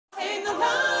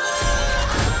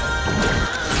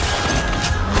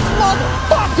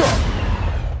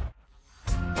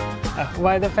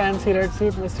Why the fancy red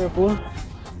suit, Mr. Poole?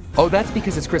 Oh, that's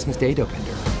because it's Christmas Day,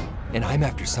 Dopinder. And I'm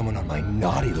after someone on my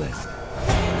naughty list.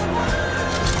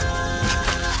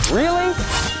 Really?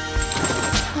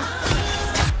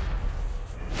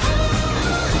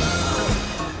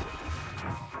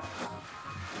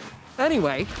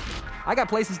 Anyway, I got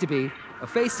places to be, a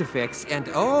face to fix, and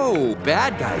oh,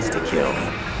 bad guys to kill.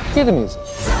 Hear the music.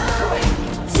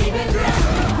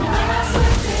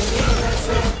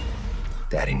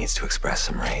 Daddy needs to express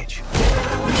some rage.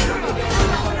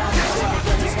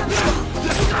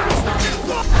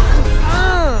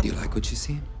 Do you like what you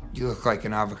see? You look like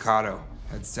an avocado.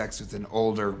 Had sex with an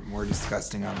older, more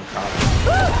disgusting avocado.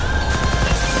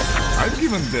 I've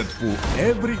given Deadpool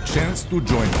every chance to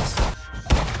join us.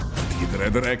 He'd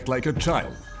rather act like a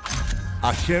child.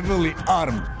 A heavily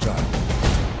armed child.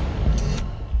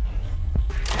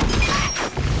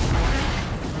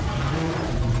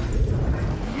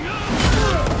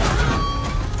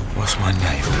 What's my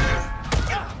name?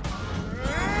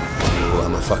 Well,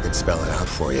 I'ma fucking spell it out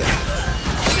for you.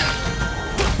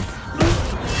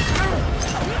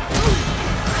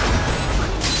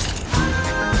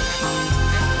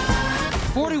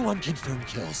 "41 confirmed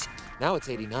kills. Now it's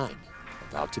 89.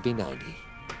 About to be 90.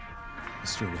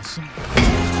 Mr. Wilson?